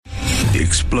The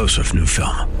explosive new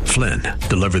film, Flynn,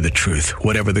 deliver the truth,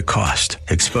 whatever the cost,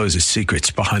 exposes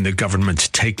secrets behind the government's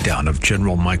takedown of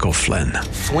General Michael Flynn.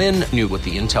 Flynn knew what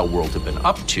the intel world had been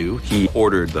up to. He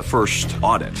ordered the first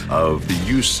audit of the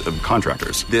use of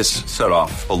contractors. This set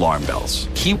off alarm bells.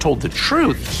 He told the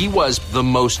truth. He was the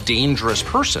most dangerous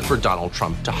person for Donald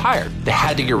Trump to hire. They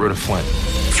had to get rid of Flynn.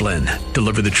 Flynn,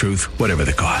 deliver the truth, whatever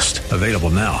the cost. Available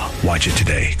now. Watch it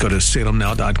today. Go to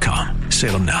salemnow.com.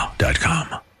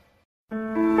 salemnow.com.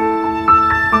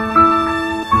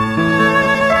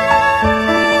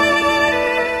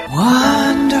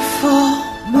 Wonderful,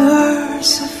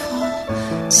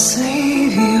 merciful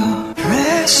Savior,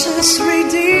 precious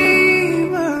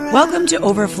Redeemer. Welcome to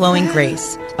Overflowing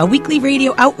Grace, a weekly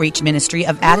radio outreach ministry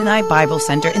of Adonai Bible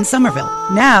Center in Somerville.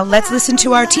 Now let's listen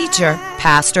to our teacher,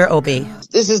 Pastor Obi.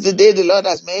 This is the day the Lord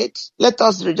has made. Let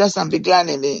us rejoice and be glad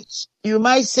in it. You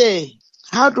might say,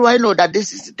 how do I know that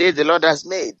this is the day the Lord has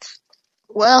made?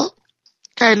 Well,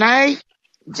 can I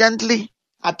gently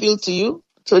appeal to you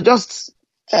to just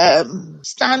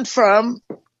stand firm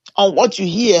on what you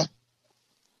hear.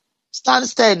 Stand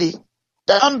steady.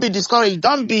 Don't be discouraged.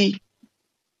 Don't be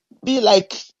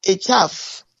like a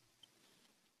chaff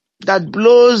that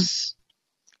blows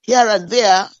here and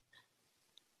there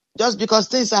just because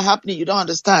things are happening you don't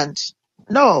understand.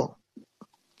 No.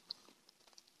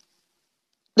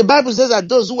 The Bible says that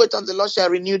those who wait on the Lord shall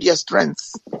renew their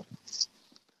strength.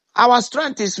 Our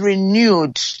strength is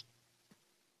renewed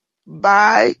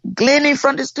by gleaning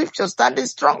from the scriptures, standing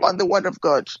strong on the word of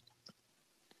God.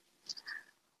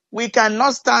 We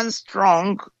cannot stand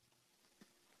strong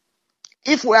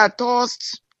if we are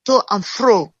tossed to and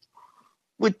fro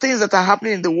with things that are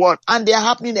happening in the world. And they are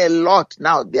happening a lot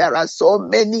now. There are so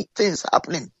many things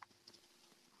happening.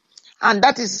 And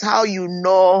that is how you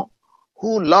know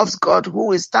who loves God, who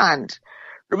will stand.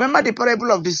 Remember the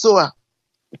parable of the sower.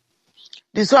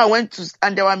 The sower went to,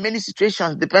 and there were many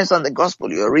situations, depends on the gospel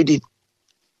you're reading.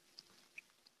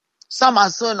 Some are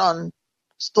sown on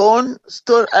stone,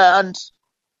 and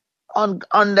on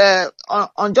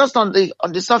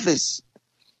the surface.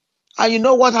 And you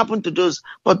know what happened to those.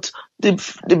 But the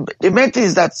main thing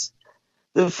is that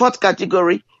the fourth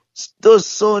category, those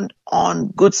sown on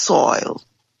good soil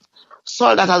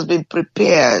that has been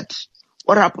prepared.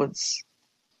 What happens?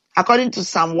 According to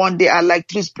Psalm 1, they are like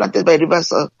trees planted by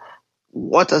rivers of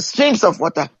water, streams of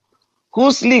water,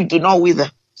 whose leaves do not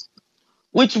wither,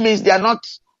 which means they are not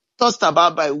tossed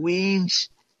about by wind,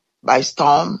 by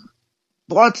storm,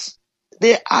 but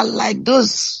they are like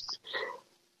those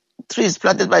trees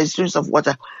planted by streams of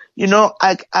water. You know,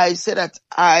 I say that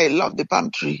I love the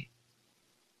palm tree.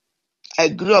 I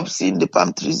grew up seeing the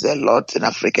palm trees a lot in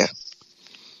Africa.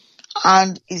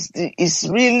 And it's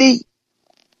really,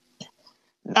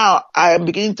 now I am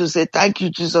beginning to say, thank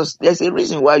you, Jesus. There's a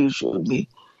reason why you showed me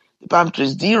the palm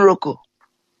trees, the Iroko.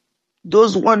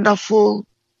 Those wonderful,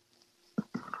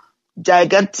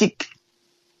 gigantic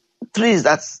trees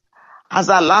that has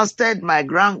lasted my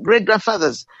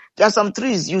great-grandfathers. There are some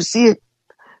trees you see,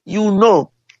 you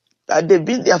know that they've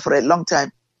been there for a long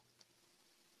time.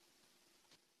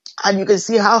 And you can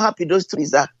see how happy those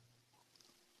trees are.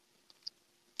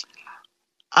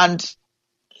 And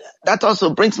that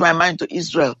also brings my mind to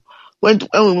Israel. When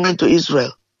we went to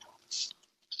Israel,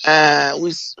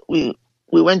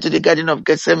 we went to the Garden of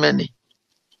Gethsemane.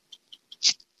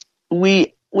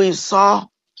 We saw,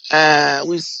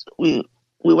 we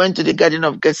went to the Garden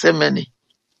of Gethsemane.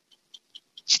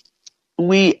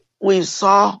 We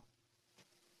saw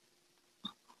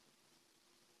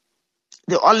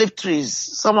the olive trees.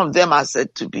 Some of them are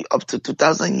said to be up to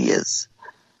 2,000 years.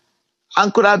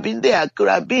 And could have been there, could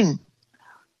have been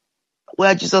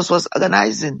where Jesus was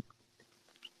organizing.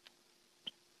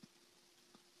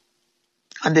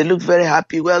 And they look very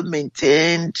happy, well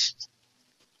maintained.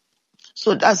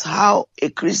 So that's how a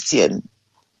Christian,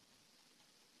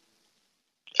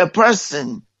 a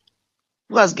person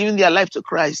who has given their life to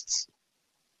Christ,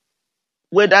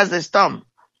 weathers the storm.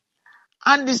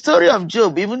 And the story of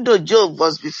Job, even though Job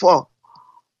was before,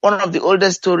 one of the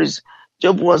oldest stories,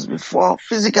 Job was before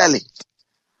physically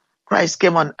Christ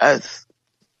came on earth.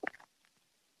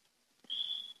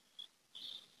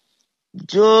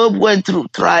 Job went through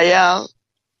trial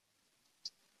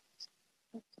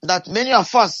that many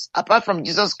of us, apart from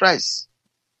Jesus Christ,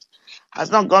 has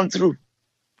not gone through.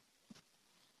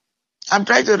 I'm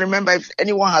trying to remember if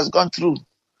anyone has gone through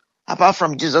apart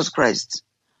from Jesus Christ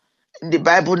in the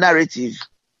Bible narrative.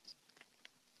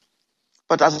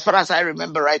 But as far as I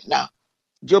remember right now,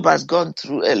 Job has gone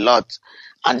through a lot.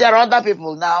 And there are other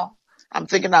people now, I'm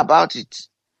thinking about it.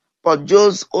 But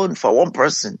Job's own for one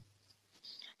person.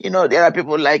 You know, there are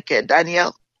people like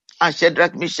Daniel and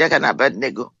Shadrach, Meshach, and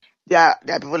Abednego. There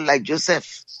are people like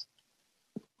Joseph.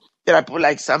 There are people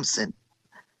like Samson.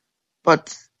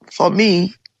 But for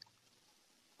me,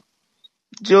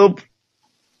 Job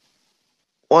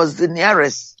was the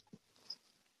nearest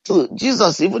to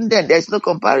Jesus. Even then, there's no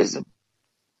comparison.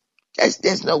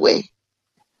 There's no way.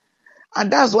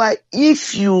 And that's why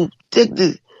if you take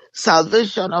the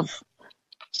salvation of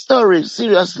story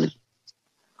seriously,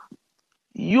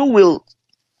 you will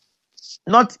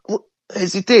not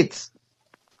hesitate.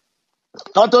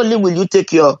 Not only will you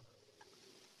take your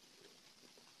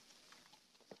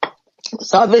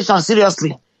salvation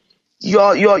seriously, you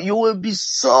will be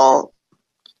so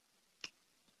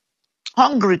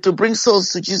hungry to bring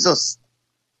souls to Jesus.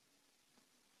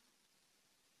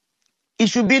 It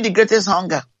should be the greatest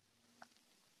hunger.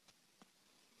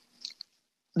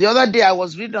 The other day I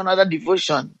was reading another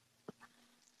devotion,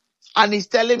 and it's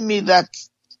telling me that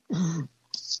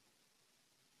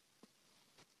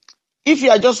if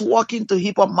you are just walking to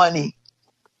heap up money,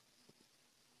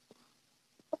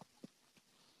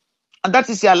 and that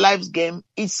is your life's game,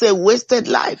 it's a wasted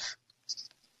life.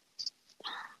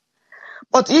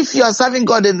 But if you are serving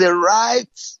God in the right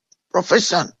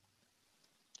profession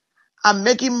and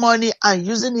making money and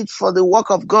using it for the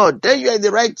work of God, then you are in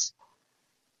the right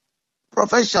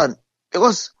profession.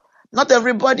 Because not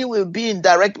everybody will be in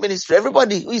direct ministry.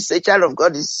 Everybody who is a child of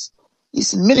God is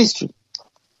in ministry.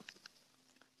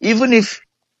 Even if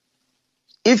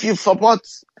you support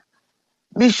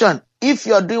mission, if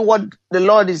you're doing what the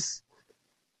Lord is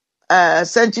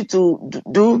sent you to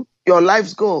do, your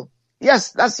life's goal,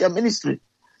 yes, that's your ministry.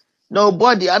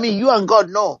 Nobody, you and God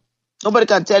know. Nobody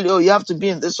can tell you, oh, you have to be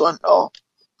in this one. Oh,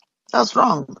 that's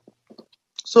wrong.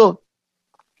 So,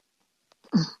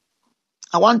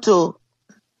 I want to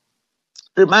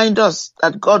remind us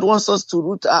that God wants us to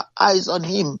root our eyes on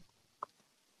Him,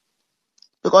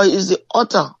 because He is the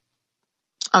author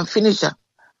and finisher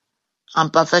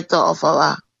and perfecter of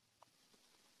our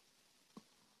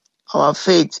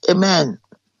faith. Amen.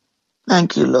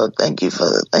 Thank you, Lord. Thank you,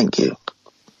 Father. Thank you.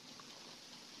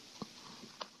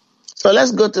 So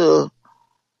let's go to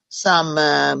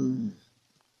Psalm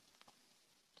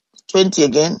 20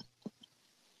 again.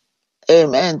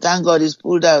 Amen. Thank God it's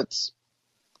pulled out.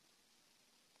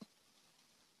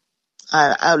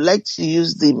 I would like to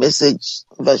use the Message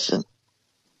version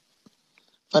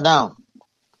for now.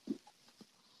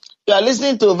 You are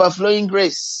listening to Overflowing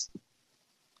Grace.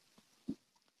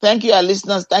 Thank you, our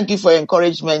listeners. Thank you for your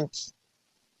encouragement.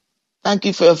 Thank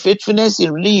you for your faithfulness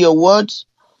in reading your word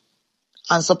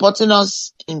and supporting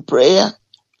us in prayer,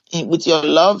 with your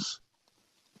love,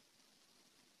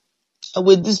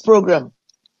 with this program.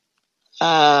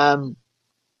 Thank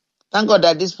God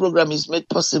that this program is made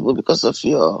possible because of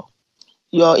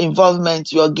your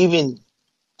involvement, your giving.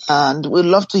 And we'd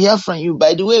love to hear from you.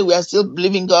 By the way, we are still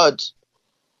believing God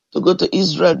to go to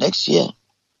Israel next year,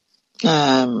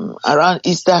 around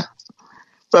Easter.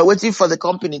 We're waiting for the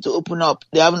company to open up.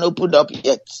 They haven't opened up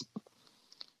yet.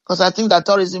 Because I think that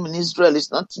tourism in Israel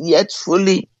is not yet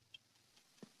fully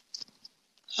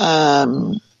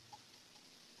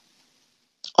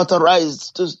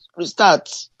authorized to restart.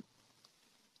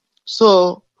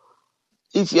 So,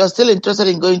 if you're still interested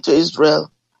in going to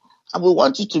Israel, and we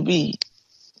want you to be,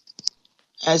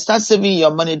 start saving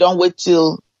your money. Don't wait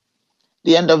till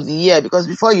the end of the year, because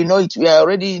before you know it, we are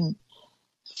already in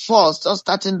fall, still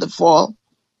starting the fall,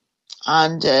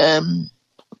 and the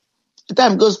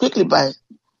time goes quickly by.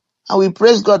 And we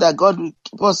praise God that God will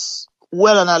keep us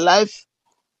well on our life,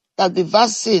 that the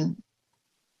vaccine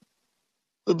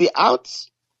will be out,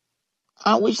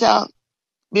 and we shall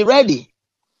be ready,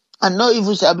 and no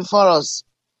evil shall befall us.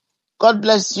 God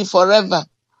bless you forever.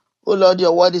 Oh Lord,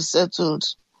 your word is settled.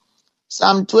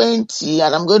 Psalm 20,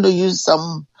 and I'm going to use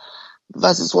some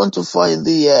verses 1 to 4 in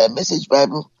the Message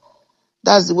Bible.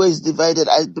 That's the way it's divided.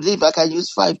 I believe I can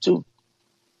use 5 too.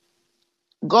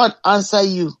 God answer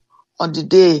you on the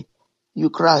day you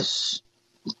crash.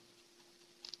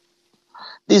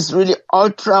 This really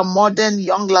ultra modern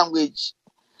young language.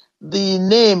 The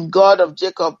name God of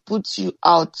Jacob puts you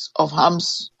out of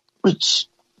harm's reach.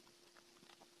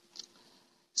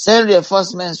 Send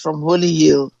reinforcements from Holy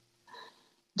Hill.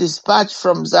 Dispatch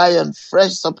from Zion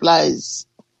fresh supplies.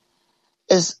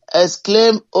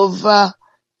 Exclaim over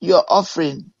your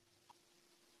offering.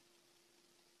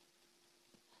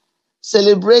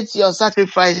 Celebrate your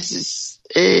sacrifices.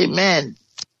 Amen.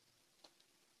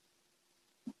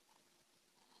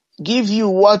 Give you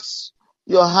what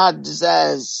your heart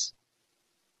desires.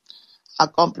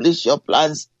 Accomplish your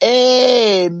plans.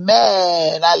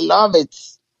 Amen. I love it.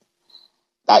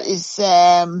 That is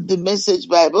the Message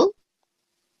Bible.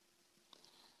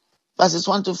 verses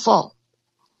 1 to 4.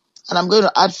 And I'm going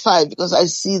to add 5 because I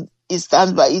see it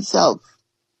stands by itself.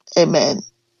 Amen.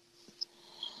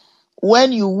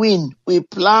 When you win, we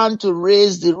plan to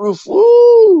raise the roof.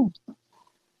 Woo!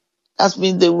 That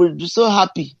means they will be so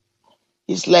happy.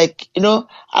 It's like,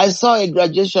 I saw a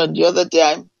graduation the other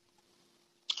time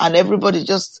and everybody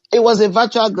it was a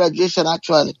virtual graduation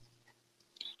actually.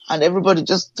 And everybody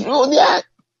just threw their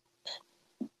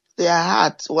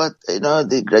hat,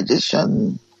 the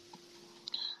graduation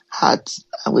hat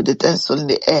with the tinsel in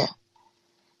the air.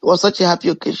 It was such a happy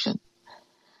occasion.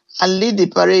 And lead the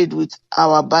parade with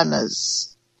our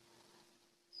banners.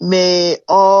 May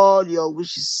all your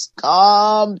wishes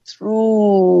come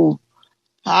true.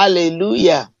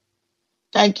 Hallelujah.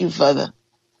 Thank you, Father.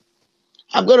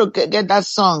 I'm going to get that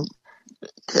song.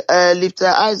 Lift your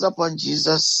eyes up on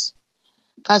Jesus.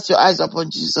 Cast your eyes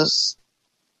upon Jesus.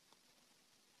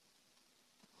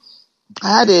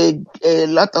 I had a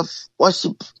lot of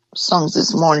worship songs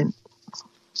this morning.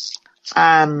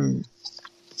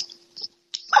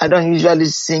 I don't usually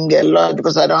sing a lot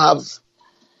because I don't have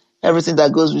everything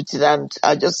that goes with it, and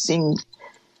I just sing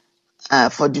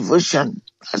for devotion.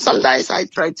 Sometimes I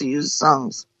try to use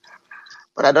songs,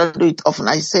 but I don't do it often.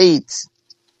 I say it.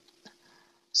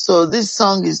 So this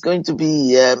song is going to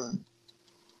be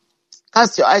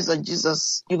Cast Your Eyes on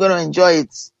Jesus. You're going to enjoy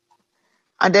it.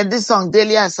 And then this song,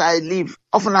 Daily As I Live,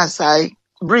 Often As I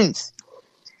Breathe.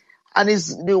 And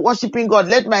it's the worshiping God.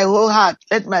 Let my whole heart,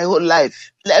 let my whole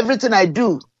life, everything I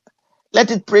do,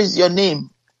 let it praise your name.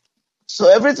 So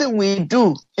everything we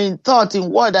do in thought,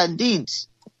 in word and deed,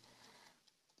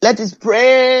 let it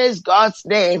praise God's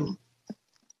name.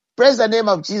 Praise the name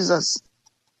of Jesus.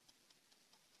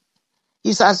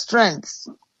 He's our strength.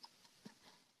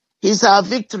 He's our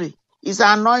victory. He's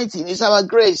our anointing. He's our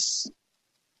grace.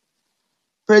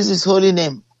 Praise His holy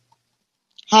name.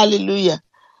 Hallelujah.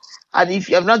 And if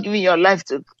you have not given your life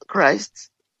to Christ,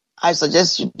 I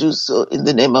suggest you do so in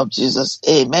the name of Jesus.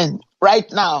 Amen.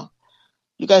 Right now,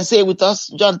 you can say with us,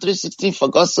 John 3:16, for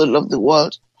God so loved the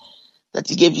world that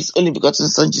He gave His only begotten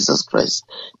Son, Jesus Christ,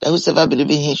 that whosoever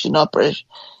believes in Him should not perish,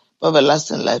 but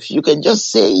everlasting life. You can just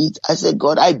say it. I say,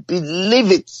 God, I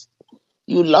believe it.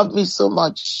 You love me so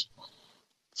much.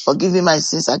 Forgive me my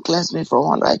sins and cleanse me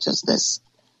from unrighteousness.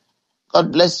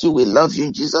 God bless you. We love you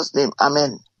in Jesus' name.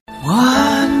 Amen.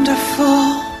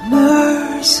 Wonderful,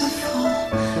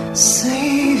 merciful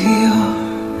Savior,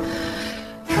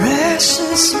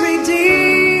 precious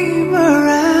Redeemer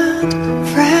and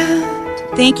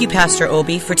friend. Thank you, Pastor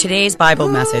Obi, for today's Bible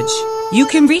message. You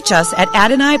can reach us at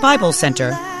Adonai Bible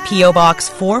Center, P.O. Box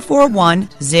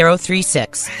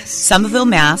 441036, Somerville,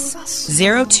 Mass.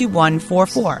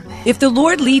 02144. If the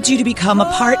Lord leads you to become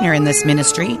a partner in this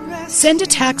ministry, send a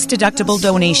tax-deductible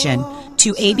donation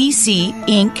to ABC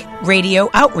Inc. Radio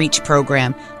Outreach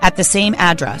Program at the same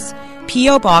address,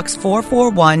 P.O. Box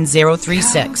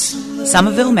 441036,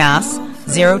 Somerville, Mass.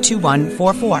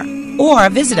 02144. Or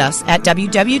visit us at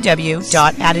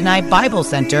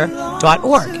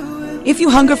www.AdonaiBibleCenter.org. If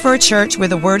you hunger for a church where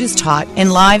the Word is taught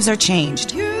and lives are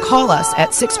changed, call us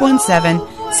at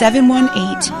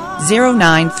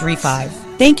 617-718-0935.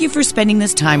 Thank you for spending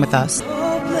this time with us.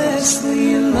 Oh, bless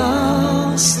the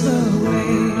lost